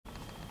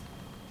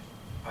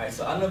Alright,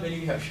 so I don't know if any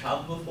of you have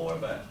traveled before,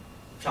 but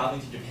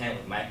traveling to Japan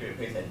was my favorite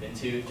place I've been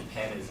to.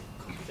 Japan is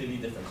a completely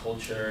different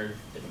culture,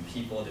 different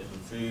people,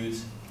 different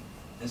foods.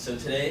 And so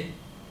today,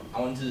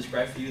 I wanted to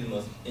describe for you the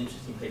most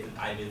interesting places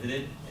I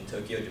visited in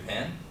Tokyo,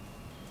 Japan.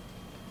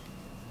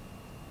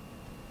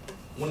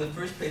 One of the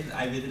first places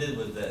I visited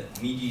was the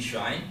Meiji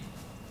Shrine.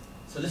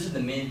 So this is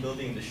the main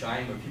building of the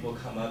shrine where people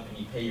come up and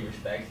you pay your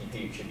respects, you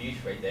pay your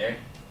tributes right there.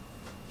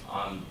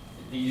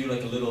 You do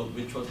like a little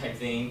ritual type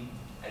thing,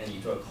 and then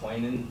you throw a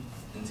coin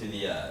into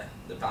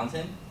the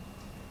fountain.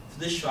 So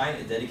this shrine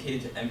is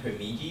dedicated to Emperor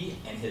Meiji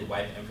and his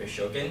wife Empress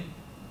Shokin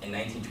in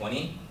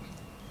 1920.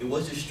 It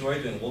was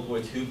destroyed during World War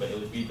II, but it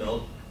was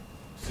rebuilt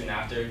soon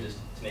after just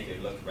to make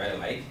it look right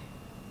alike.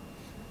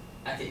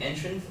 At the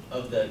entrance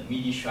of the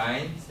Meiji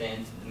Shrine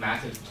stands the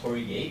massive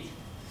Torii Gate.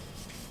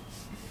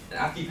 And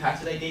after you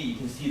pass through that gate, you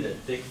can see the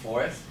thick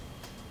forest.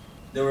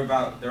 There are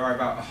about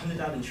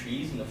 100,000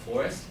 trees in the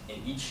forest, and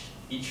each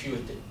tree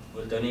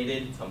was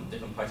donated from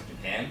different parts of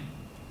Japan.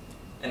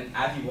 And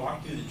as you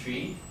walk through the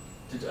tree,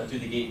 through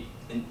the gate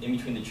in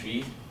between the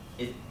trees,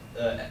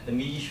 the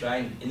Meiji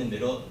Shrine is in the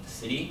middle of the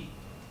city.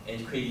 And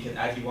it's crazy because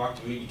as you walk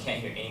through it, you can't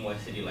hear any more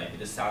city life. It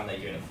just sounds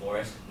like you're in a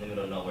forest in the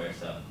middle of nowhere.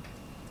 So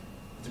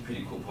it's a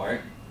pretty cool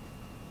part.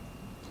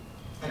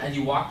 And as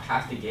you walk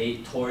past the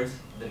gate towards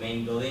the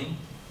main building,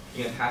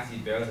 you're going to pass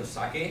these barrels of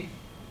sake.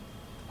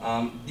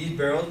 These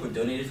barrels were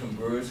donated from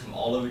brewers from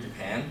all over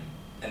Japan,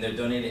 and they're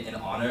donated in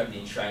honor of the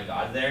enshrined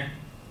gods there.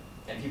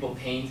 And people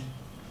paint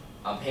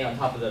on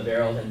top of the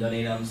barrels and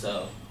donate them,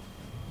 so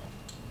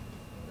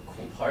the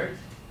cool part.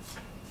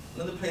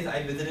 Another place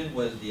I visited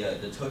was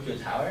the Tokyo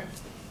Tower.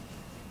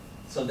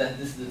 So this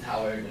is the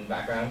tower in the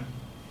background.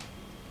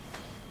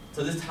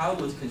 So this tower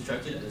was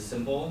constructed as a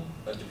symbol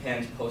of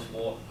Japan's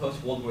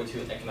post-World War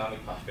II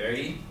economic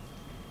prosperity.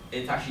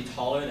 It's actually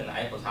taller than the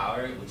Eiffel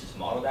Tower, which is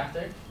modeled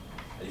after.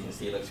 As you can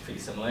see, it looks pretty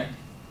similar.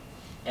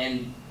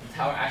 And the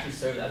tower actually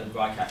serves as a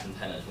broadcast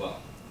antenna as well.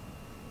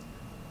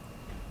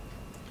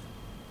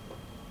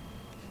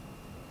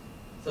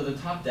 So the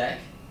top deck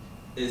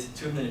is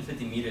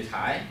 250 meters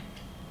high.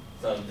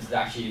 So this is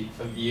actually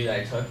a view that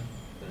I took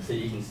from the city.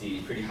 You can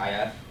see pretty high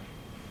up.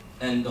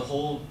 And the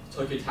whole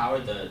Tokyo Tower,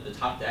 the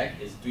top deck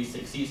is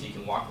 360, so you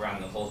can walk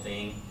around the whole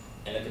thing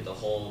and look at the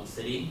whole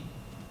city.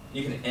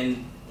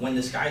 And when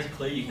the sky is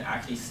clear, you can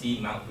actually see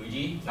Mount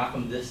Fuji. Not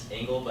from this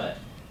angle, but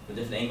from a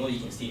different angle, you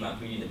can see Mount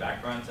Fuji in the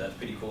background, so that's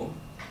pretty cool.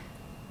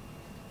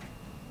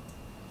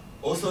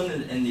 Also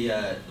in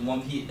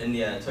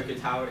the Tokyo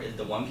Tower is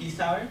the One Piece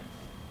Tower.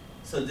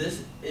 So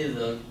this is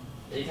a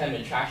kind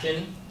of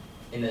attraction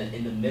in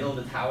the middle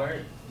of the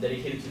tower,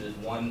 dedicated to this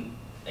one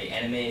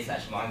anime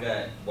 /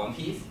 manga One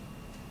Piece,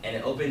 and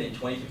it opened in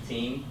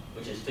 2015,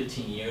 which is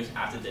 15 years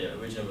after the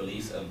original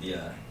release of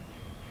the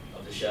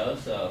show.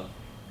 So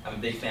I'm a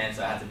big fan,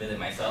 so I had to visit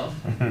myself.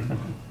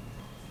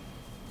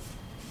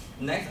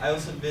 Next, I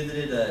also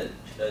visited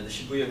the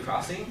Shibuya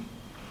Crossing.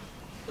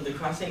 So the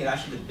crossing is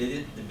actually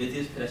the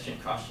busiest pedestrian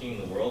crossing in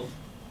the world.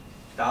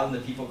 Thousands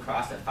of people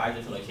cross at 5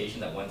 different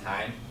locations at one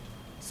time.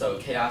 So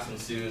chaos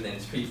ensues, and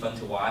it's pretty fun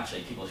to watch,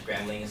 like people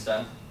scrambling and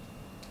stuff.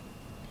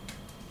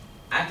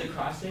 At the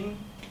crossing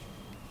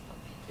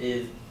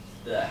is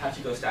the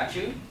Hachiko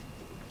statue.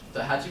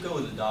 So Hachiko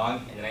was a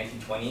dog in the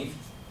 1920s,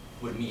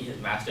 would meet his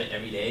master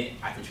every day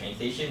at the train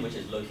station, which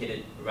is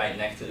located right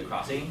next to the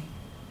crossing.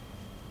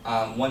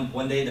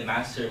 One day the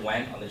master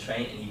went on the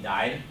train and he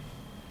died,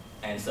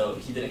 and so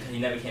he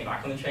never came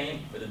back on the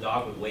train. But the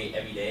dog would wait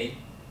every day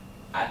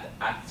at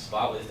the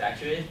spot where the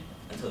statue is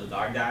until the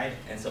dog died,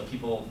 and so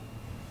people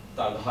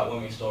thought it was a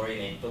heartwarming story,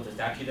 and they built a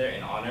statue there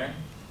in honor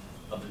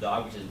of the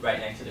dog, which is right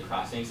next to the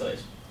crossing. So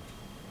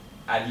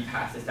as you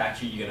pass the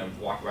statue, you're gonna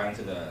walk around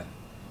to the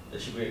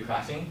Shibuya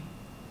Crossing.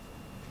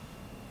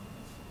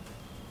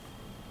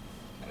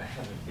 And I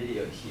have a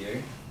video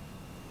here.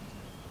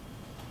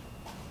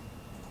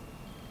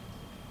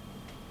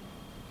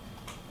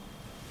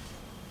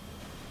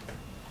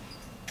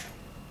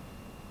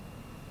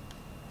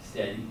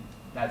 Yeah,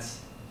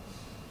 that's.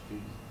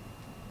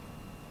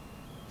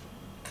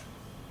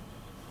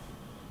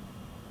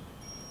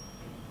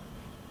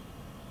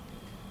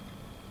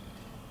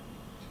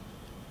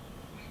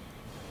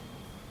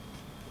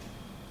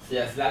 So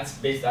yeah, so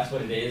that's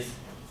what it is.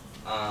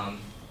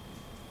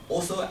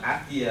 Also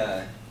at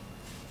the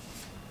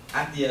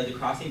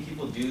crossing,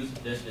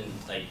 there's been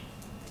like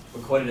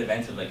recorded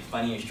events of like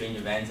funny and strange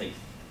events, like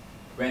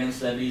random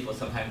celebrities will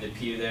sometimes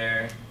appear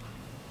there.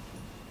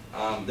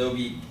 There'll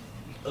be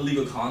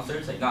illegal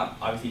concerts, like not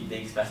obviously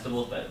big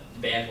festivals, but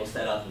bands will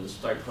set up and just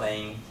start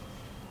playing.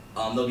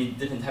 There'll be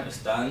different type of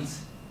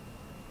stunts.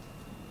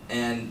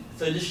 And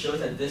so it just shows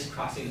that this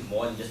crossing is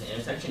more than just an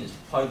intersection, it's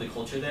part of the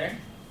culture there.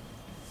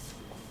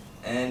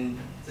 And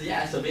so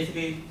yeah, so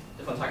basically,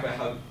 just want to talk about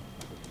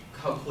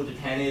how cool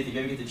Japan is. If you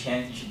ever get the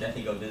chance, you should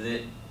definitely go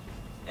visit.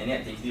 And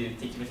yeah, thank you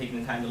for taking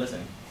the time to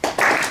listen.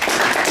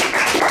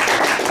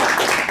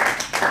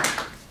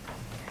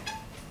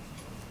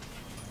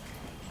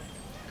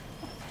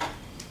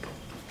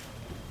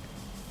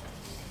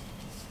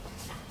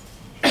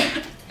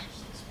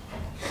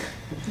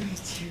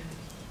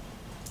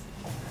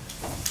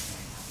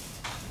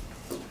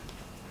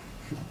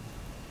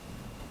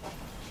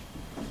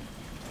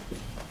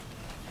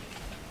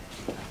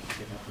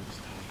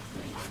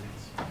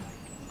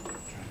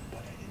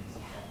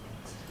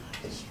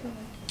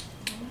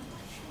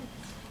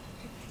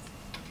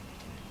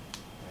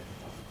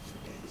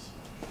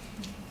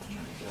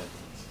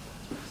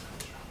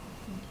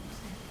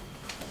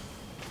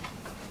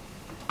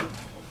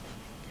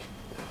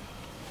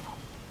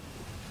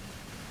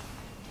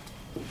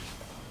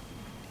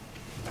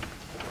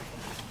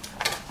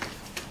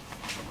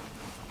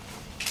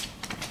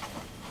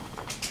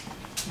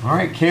 All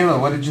right, Kayla,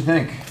 what did you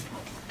think?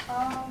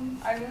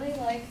 I really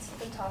liked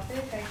the topic.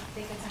 I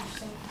think it's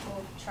interesting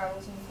people travel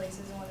to new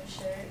places and want to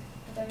share it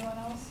with everyone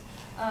else.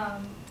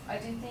 I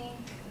do think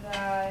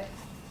that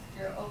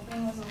your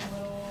opening was a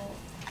little,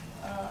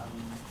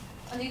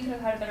 I think you could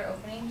have had a better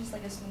opening, just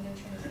like a smoother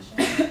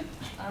transition.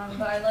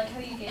 But I like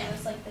how you gave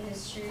us like the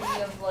history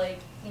of like,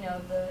 you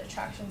know, the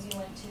attractions you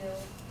went to.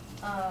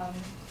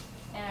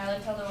 And I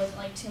liked how there wasn't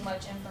like too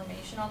much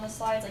information on the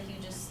slides, like you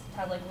just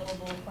had like little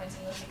bullet points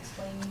and just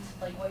explained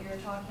like what you were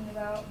talking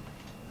about.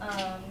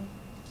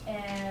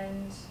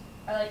 And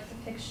I liked the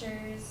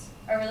pictures.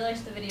 I really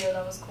liked the video,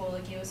 that was cool,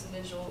 like gave us a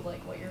visual of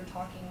like what you were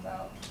talking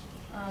about.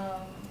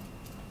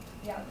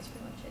 Yeah, that's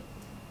pretty much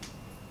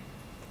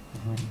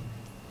it.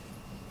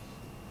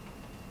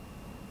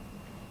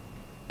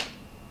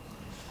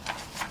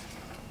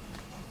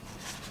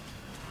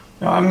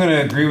 No, I'm going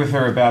to agree with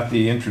her about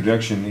the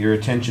introduction. Your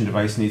attention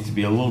device needs to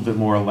be a little bit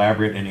more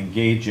elaborate and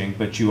engaging,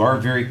 but you are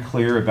very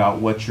clear about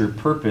what your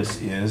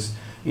purpose is.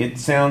 It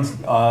sounds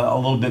a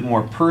little bit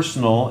more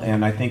personal,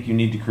 and I think you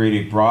need to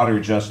create a broader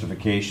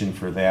justification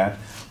for that.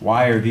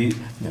 Why are these,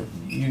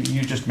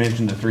 you just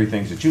mentioned the three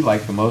things that you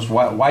like the most.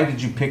 Why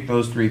did you pick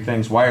those three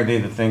things? Why are they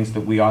the things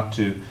that we ought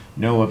to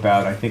know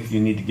about? I think you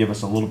need to give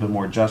us a little bit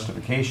more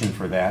justification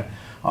for that.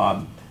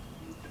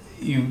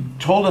 You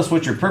told us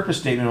what your purpose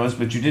statement was,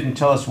 but you didn't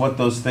tell us what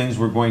those things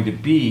were going to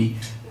be.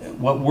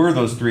 What were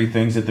those three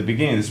things at the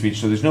beginning of the speech?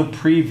 So there's no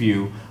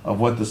preview of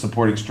what the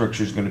supporting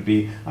structure is going to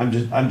be. I'm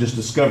just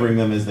discovering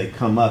them as they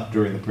come up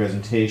during the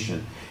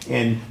presentation.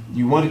 And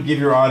you want to give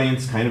your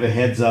audience kind of a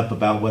heads up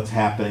about what's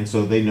happening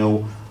so they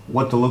know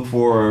what to look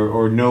for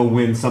or know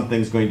when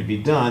something's going to be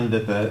done,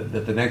 that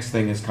the next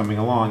thing is coming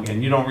along.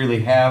 And you don't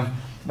really have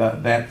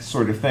that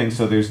sort of thing,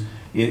 so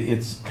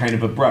it's kind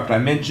of abrupt. I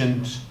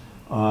mentioned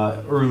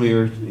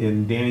earlier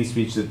in Danny's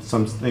speech that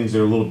some things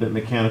are a little bit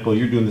mechanical.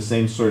 You're doing the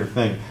same sort of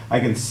thing. I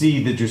can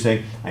see that you're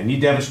saying, I need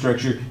to have a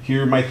structure.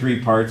 Here are my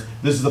three parts.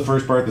 This is the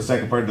first part, the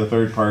second part, the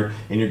third part,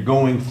 and you're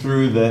going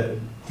through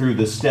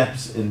the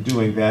steps and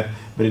doing that,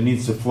 but it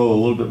needs to flow a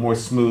little bit more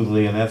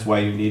smoothly, and that's why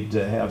you need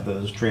to have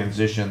those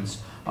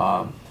transitions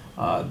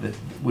that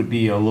would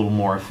be a little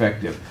more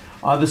effective.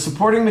 The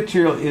supporting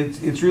material,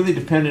 it's really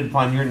dependent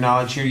upon your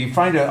knowledge here. You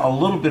find a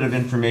little bit of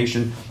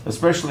information,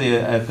 especially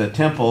at the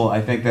temple.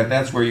 I think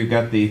that's where you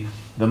got the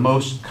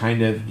most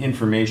kind of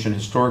information,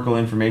 historical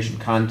information,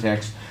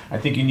 context. I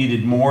think you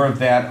needed more of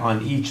that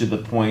on each of the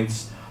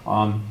points.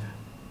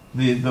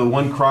 The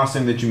one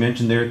crossing that you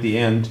mentioned there at the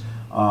end,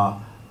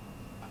 I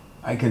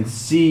can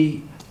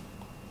see,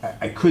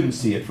 I couldn't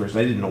see at first.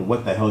 I didn't know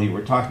what the hell you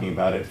were talking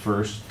about at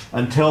first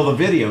until the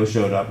video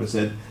showed up and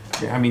said,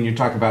 I mean, you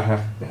talk about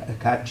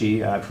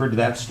Hakachi, I've heard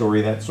that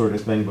story, that sort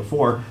of thing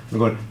before. I'm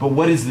going, but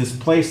what is this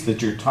place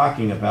that you're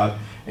talking about?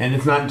 And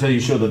it's not until you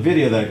show the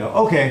video that I go,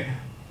 okay,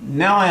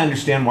 now I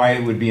understand why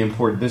it would be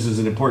important. This is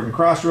an important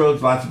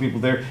crossroads, lots of people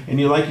there. And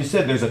like you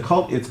said, there's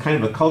it's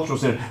kind of a cultural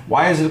center.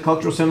 Why is it a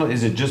cultural center?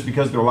 Is it just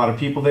because there are a lot of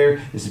people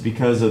there? Is it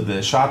because of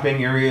the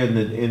shopping area and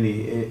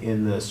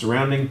in the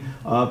surrounding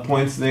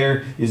points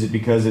there? Is it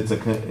because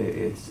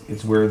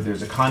it's where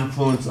there's a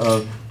confluence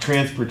of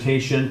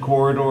transportation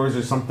corridors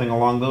or something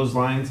along those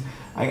lines?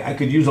 I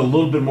could use a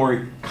little bit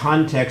more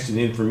context and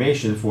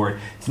information for it.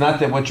 It's not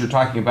that what you're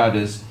talking about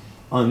is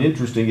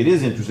uninteresting. It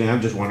is interesting.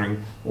 I'm just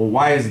wondering, well,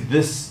 why is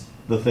this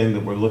the thing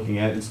that we're looking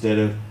at instead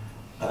of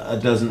a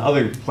dozen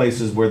other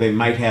places where they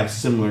might have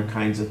similar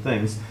kinds of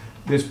things?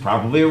 There's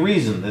probably a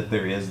reason that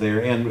there is there,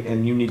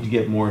 and you need to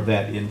get more of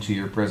that into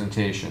your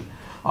presentation.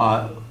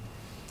 I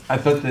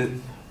thought that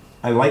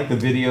I liked the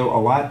video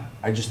a lot.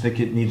 I just think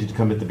it needed to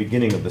come at the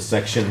beginning of the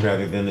section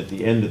rather than at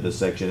the end of the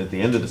section. At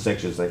the end of the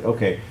section, it's like,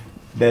 okay,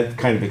 that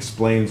kind of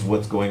explains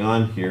what's going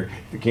on here.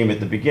 If it came at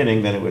the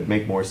beginning, then it would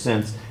make more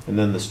sense, and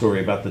then the story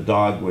about the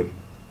dog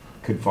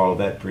could follow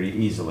that pretty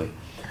easily.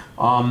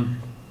 I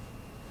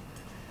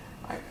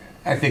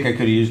think I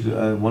could have used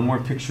one more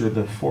picture of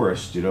the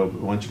forest. You know,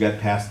 once you got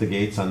past the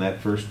gates on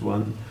that first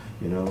one,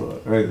 you know,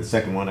 or the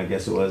second one, I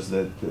guess it was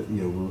that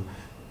you know.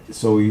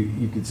 So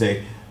you could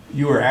say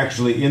you were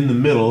actually in the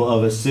middle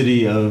of a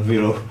city of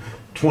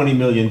 20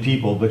 million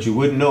people, but you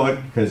wouldn't know it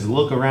because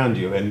look around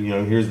you, and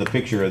here's the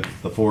picture of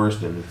the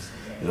forest, and it's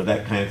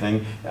that kind of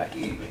thing. I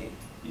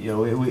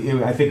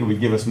think it would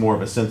give us more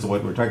of a sense of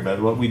what we're talking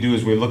about. What we do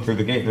is we look through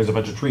the gate, and there's a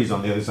bunch of trees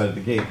on the other side of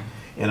the gate,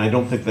 and I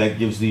don't think that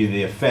gives you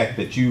the effect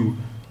that you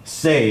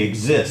say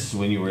exists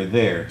when you were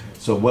there.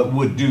 So what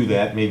would do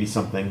that? Maybe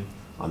something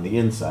on the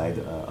inside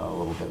a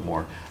little bit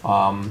more.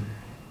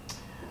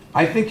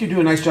 I think you do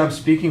a nice job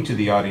speaking to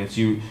the audience.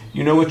 You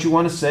know what you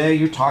want to say.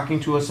 You're talking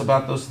to us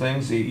about those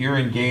things. You're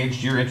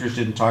engaged. You're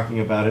interested in talking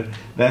about it.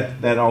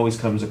 That always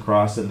comes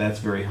across, and that's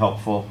very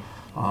helpful.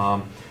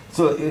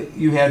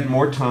 You had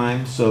more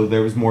time, so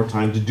there was more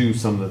time to do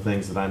some of the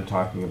things that I'm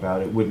talking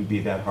about. It wouldn't be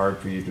that hard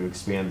for you to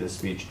expand this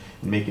speech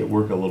and make it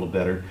work a little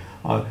better.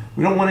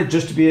 We don't want it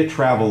just to be a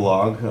travel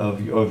log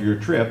of your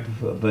trip,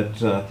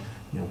 but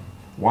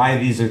why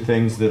these are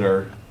things that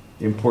are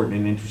important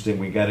and interesting.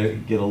 We got to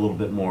get a little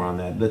bit more on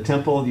that. The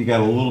temple, you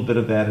got a little bit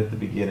of that at the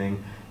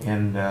beginning,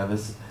 and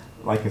this,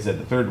 like I said,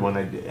 the third one,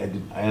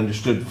 I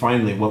understood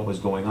finally what was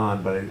going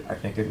on, but I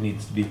think it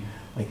needs to be,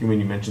 like when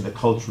you mentioned the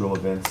cultural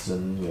events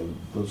and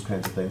those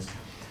kinds of things.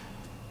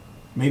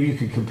 Maybe you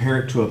could compare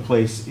it to a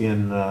place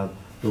in the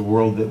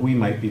world that we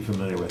might be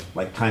familiar with,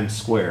 like Times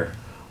Square,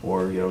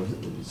 or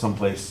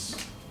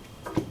someplace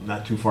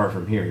not too far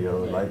from here,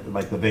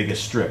 like the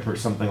Vegas Strip or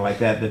something like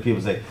that. That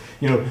people say,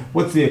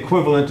 what's the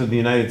equivalent of the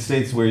United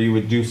States where you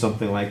would do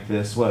something like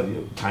this? Well,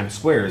 Times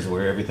Square is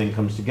where everything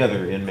comes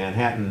together in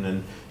Manhattan,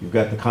 and you've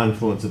got the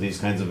confluence of these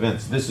kinds of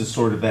events. This is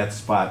sort of that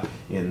spot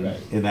in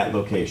that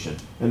location,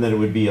 and then it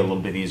would be a little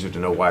bit easier to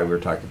know why we were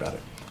talking about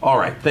it. All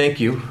right, thank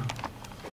you.